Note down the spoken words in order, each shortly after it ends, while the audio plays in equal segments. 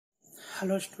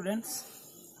Hello students,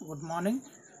 good morning.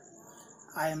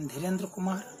 I am Dhirendra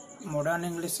Kumar, Modern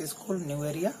English School, New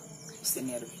Area,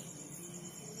 Senior B.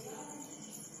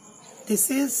 This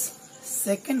is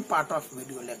second part of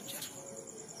video lecture.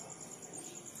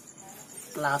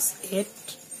 Class 8.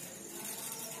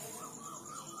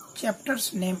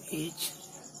 Chapter's name is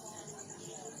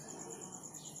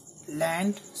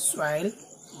Land, Soil,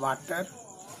 Water,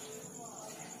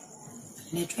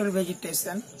 Natural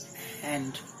Vegetation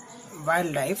and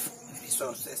Wildlife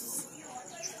Resources.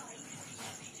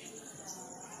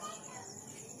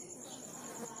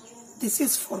 This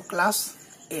is for class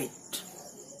 8.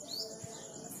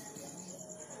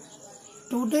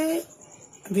 Today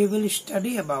we will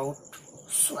study about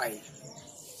soil.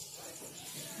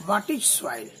 What is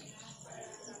soil?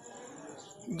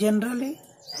 Generally,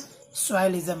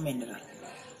 soil is a mineral.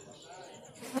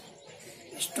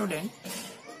 Student,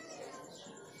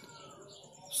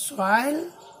 soil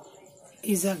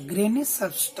is a grainy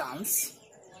substance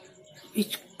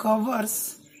which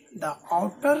covers the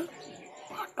outer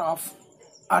part of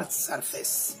Earth's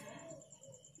surface.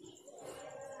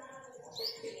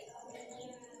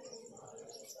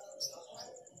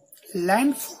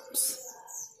 Landforms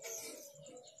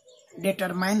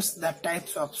determines the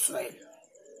types of soil.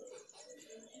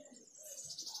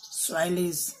 Soil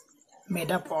is made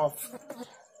up of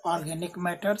organic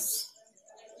matters,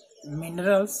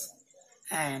 minerals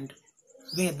and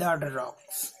weathered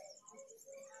rocks.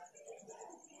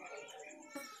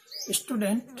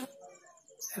 Student,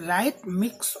 right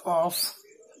mix of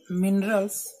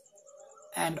minerals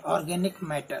and organic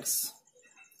matters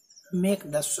make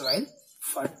the soil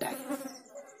fertile.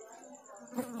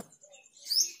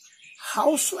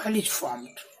 How soil is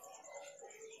formed?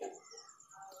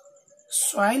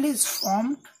 Soil is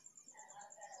formed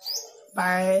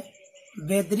by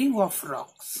weathering of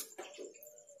rocks.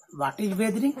 What is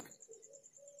weathering?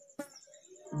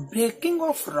 Breaking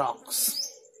of rocks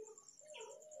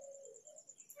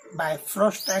by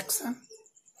frost action,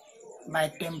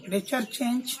 by temperature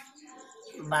change,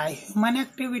 by human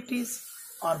activities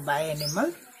or by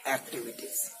animal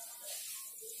activities.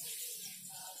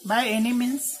 By any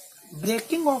means,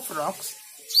 breaking of rocks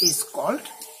is called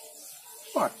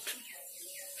what?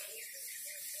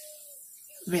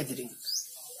 Weathering.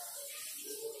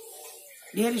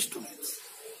 Dear students,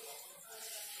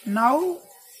 now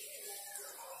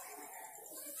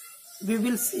we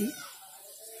will see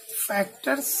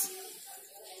factors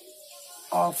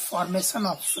of formation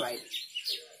of soil.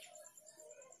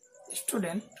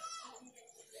 Student,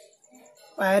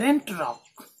 parent rock.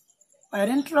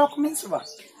 Parent rock means what?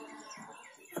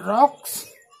 Rocks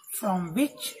from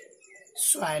which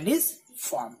soil is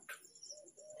formed.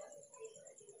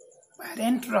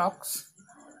 Parent rocks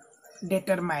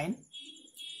determine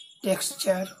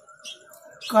texture,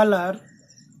 color,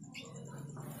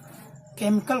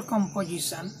 chemical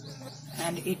composition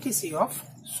and etc. of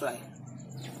soil.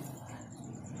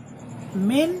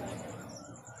 Main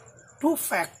two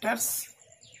factors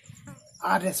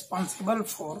are responsible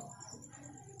for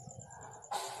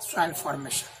soil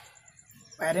formation: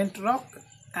 parent rock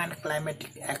and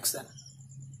climatic action.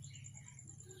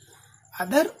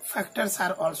 Other factors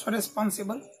are also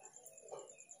responsible,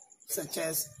 such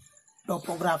as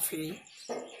topography,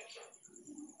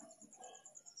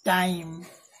 time,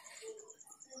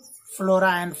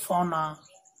 flora and fauna,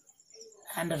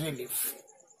 and relief.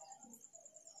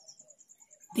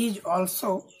 These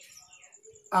also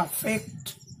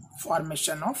affect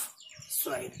formation of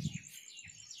soil.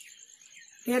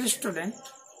 Dear student,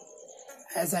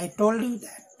 as I told you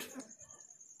that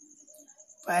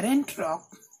parent rock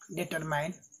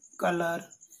determine color,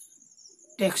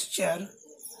 texture,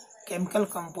 chemical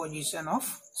composition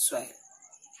of soil.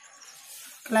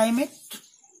 Climate,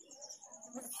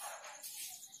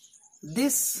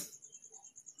 this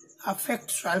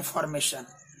affects soil formation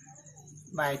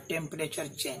by temperature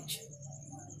change.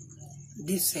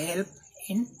 This help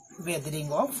in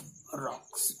weathering of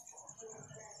rocks.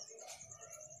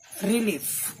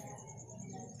 Relief,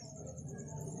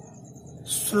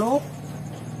 slope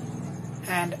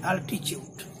and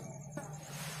altitude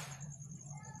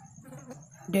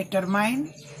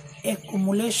determine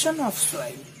accumulation of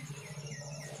soil,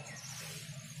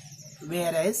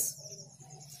 whereas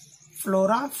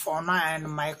flora, fauna and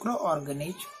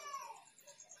microorganisms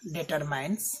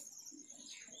determines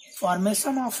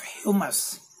formation of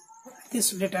humus.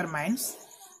 This determines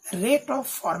rate of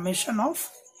formation of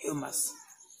humus,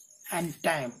 and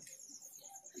time.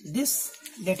 This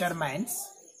determines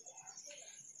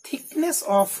thickness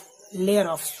of layer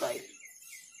of soil.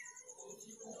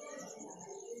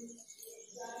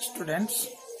 Students,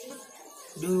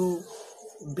 do you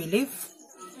belief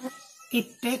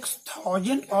it takes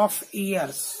thousands of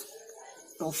years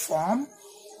to form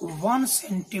 1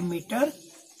 centimeter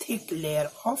thick layer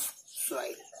of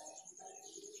soil.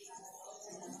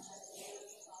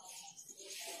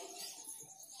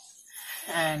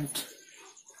 And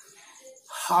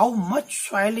how much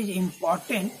soil is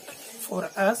important for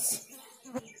us,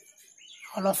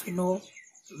 all of you know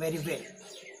very well.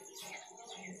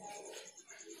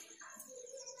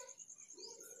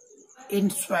 In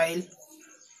soil,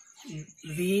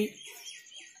 we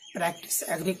practice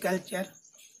agriculture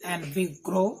and we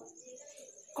grow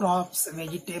crops,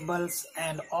 vegetables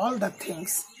and all the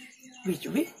things which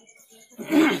we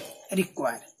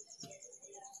require.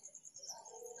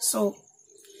 So,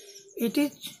 it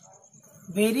is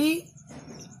very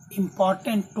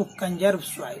important to conserve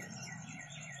soil.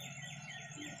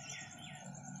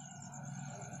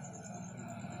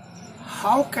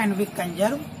 How can we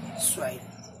conserve soil?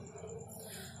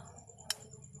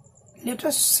 Let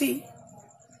us see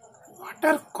what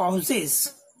are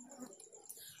causes,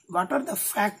 what are the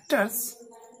factors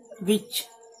which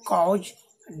cause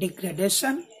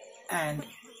degradation and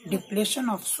depletion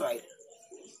of soil.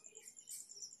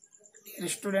 Dear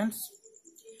students,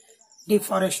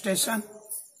 deforestation,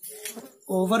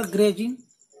 overgrazing,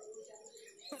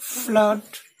 flood,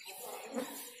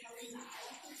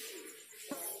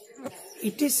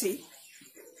 etc.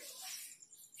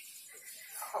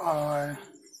 or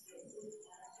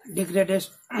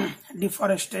degradation,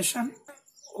 deforestation,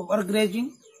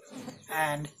 overgrazing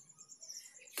and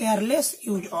careless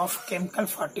use of chemical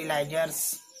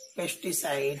fertilizers,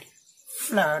 pesticide,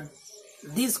 flood.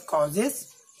 These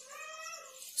causes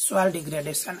soil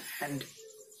degradation and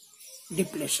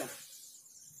depletion.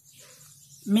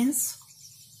 Means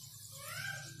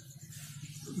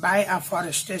by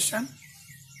afforestation,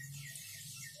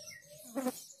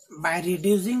 by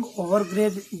reducing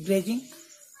overgrazing,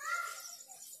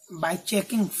 by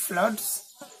checking floods,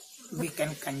 we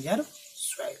can conserve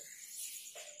soil.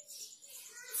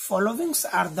 Following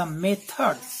are the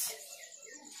methods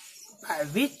by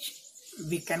which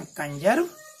we can conserve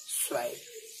soil.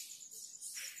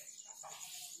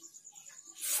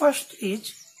 First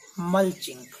is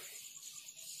mulching.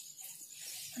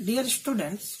 Dear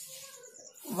students,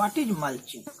 what is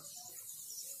mulching?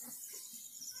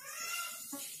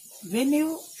 When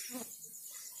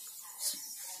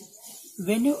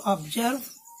you observe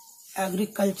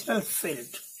agricultural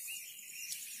field,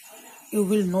 you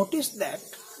will notice that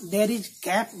there is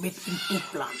gap between two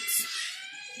plants.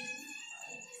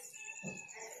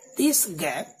 This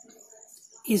gap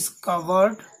is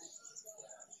covered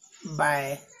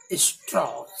by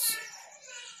straws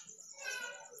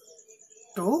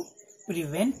to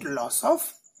prevent loss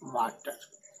of water.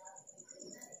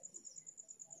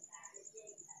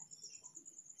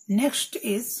 Next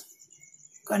is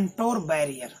contour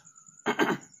barrier.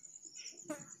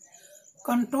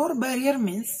 Contour barrier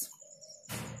means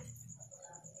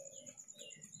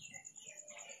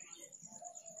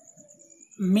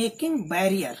making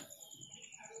barrier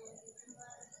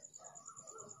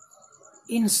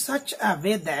in such a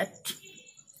way that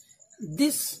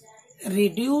this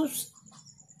reduce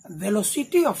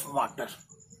velocity of water,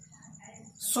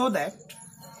 so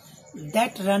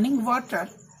that running water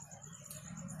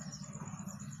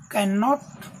cannot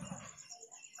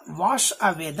wash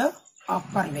away the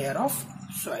upper layer of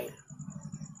soil.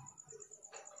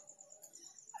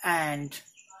 And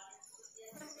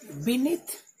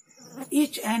beneath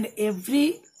each and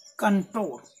every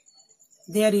contour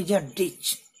there is a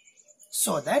ditch,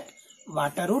 so that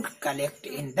water would collect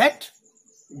in that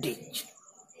ditch.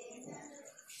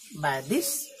 By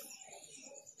this,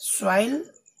 soil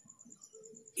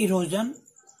erosion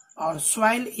or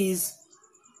soil is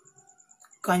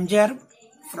conserved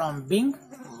from being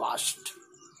washed.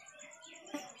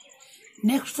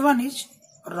 Next one is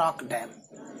rock dam.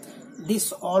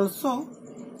 This also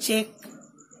check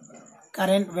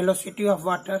current velocity of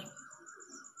water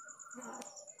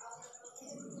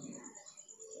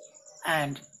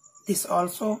and this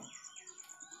also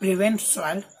prevents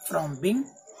soil from being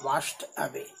washed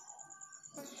away.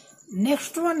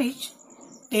 Next one is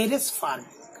terrace farming.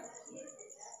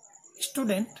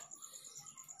 Student,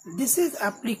 this is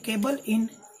applicable in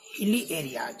hilly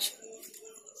areas.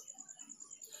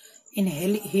 In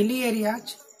hilly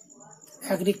areas,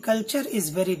 agriculture is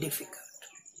very difficult.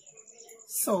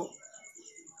 So,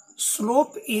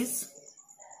 slope is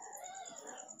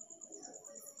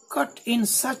cut in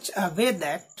such a way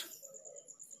that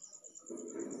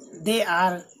they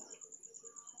are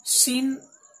seen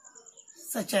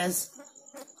such as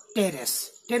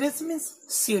terrace. Terrace means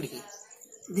seedhi.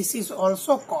 This is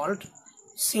also called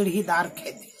सीढ़ीदार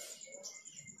खेती.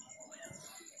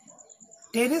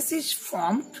 Terrace is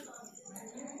formed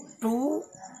to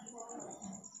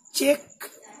check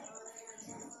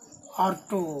or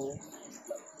to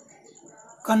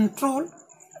control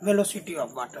velocity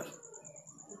of water.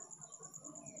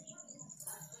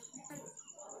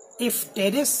 If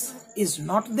terrace is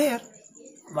not there,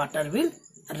 water will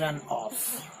run off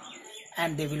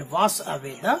and they will wash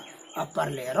away the upper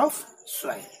layer of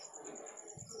soil.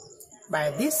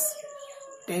 By this,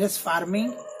 terrace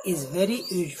farming is very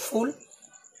useful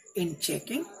in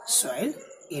checking soil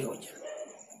erosion.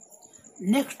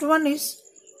 Next one is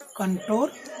contour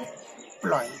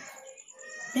plowing.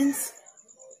 Means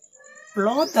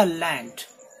plow the land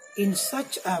in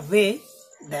such a way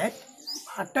that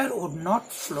water would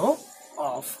not flow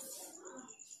off.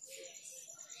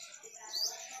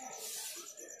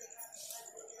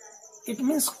 It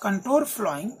means contour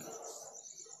plowing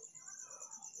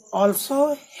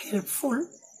also helpful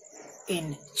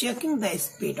in checking the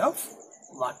speed of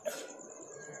water.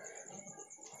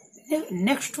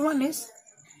 Next one is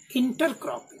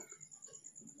intercropping.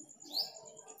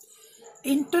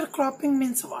 Intercropping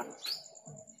means what?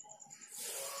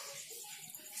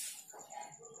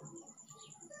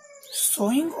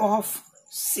 Sowing of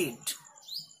seed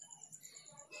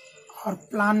or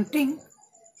planting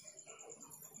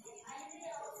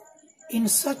in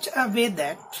such a way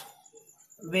that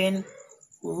when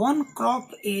one crop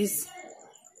is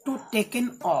to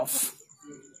taken off,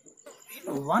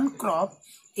 when one crop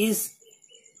is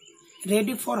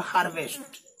ready for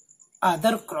harvest,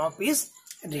 other crop is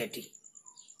ready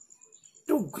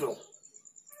to grow.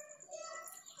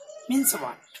 Means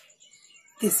what?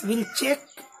 This will check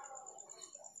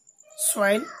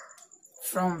soil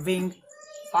from being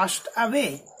washed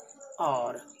away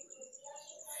or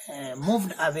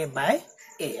moved away by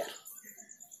air,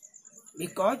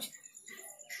 because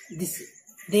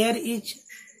there is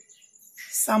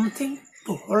something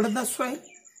to hold the soil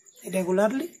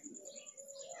regularly.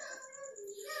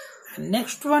 And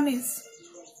next one is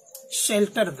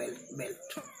shelter belt.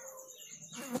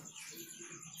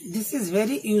 This is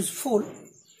very useful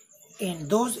in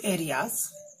those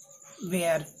areas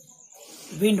where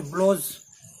wind blows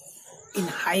in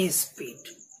high speed.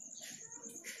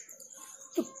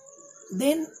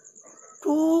 Then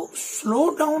to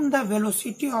slow down the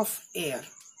velocity of air,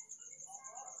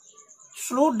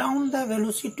 slow down the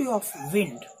velocity of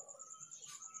wind,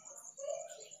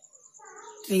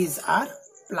 trees are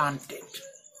planted.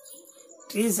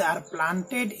 Trees are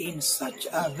planted in such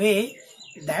a way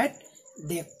that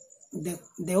they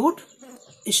would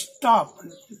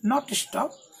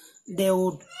they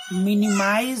would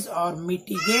minimize or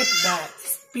mitigate the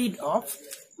speed of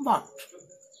what?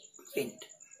 Wind.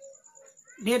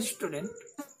 Dear student,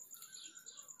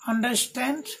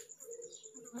 understand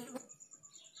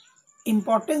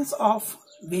importance of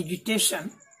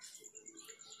vegetation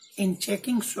in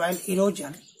checking soil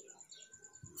erosion.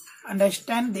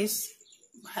 Understand this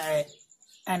by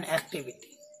an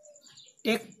activity.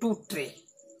 Take 2 trays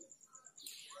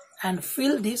and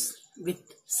fill this with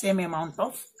same amount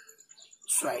of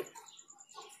soil,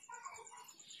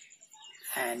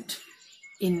 and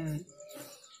in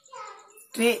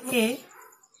tray A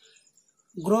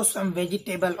grow some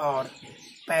vegetable or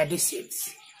paddy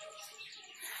seeds.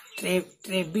 Tray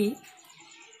B,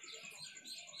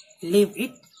 leave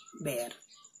it bare.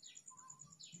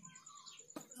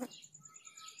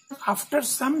 After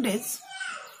some days,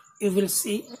 you will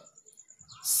see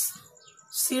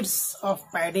seeds of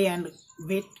paddy and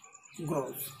wheat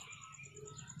grows.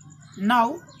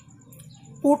 Now,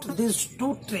 put these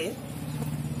 2 trays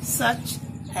such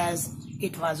as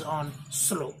it was on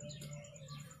slope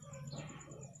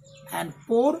and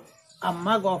pour a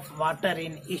mug of water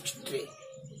in each tray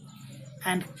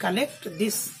and collect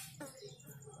this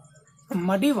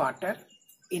muddy water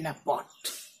in a pot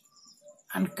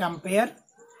and compare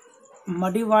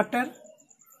muddy water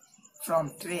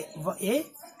from tray A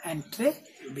and tray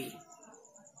B.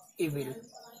 You will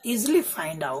easily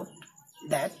find out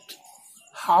that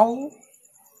how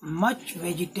much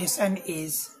vegetation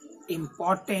is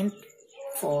important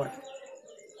for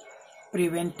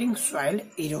preventing soil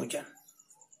erosion.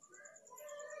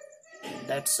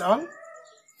 That's all.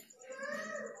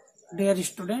 Dear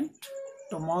student,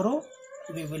 tomorrow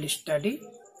we will study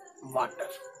water.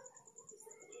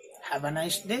 Have a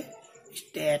nice day.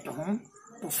 Stay at home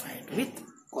to fight with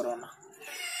Corona.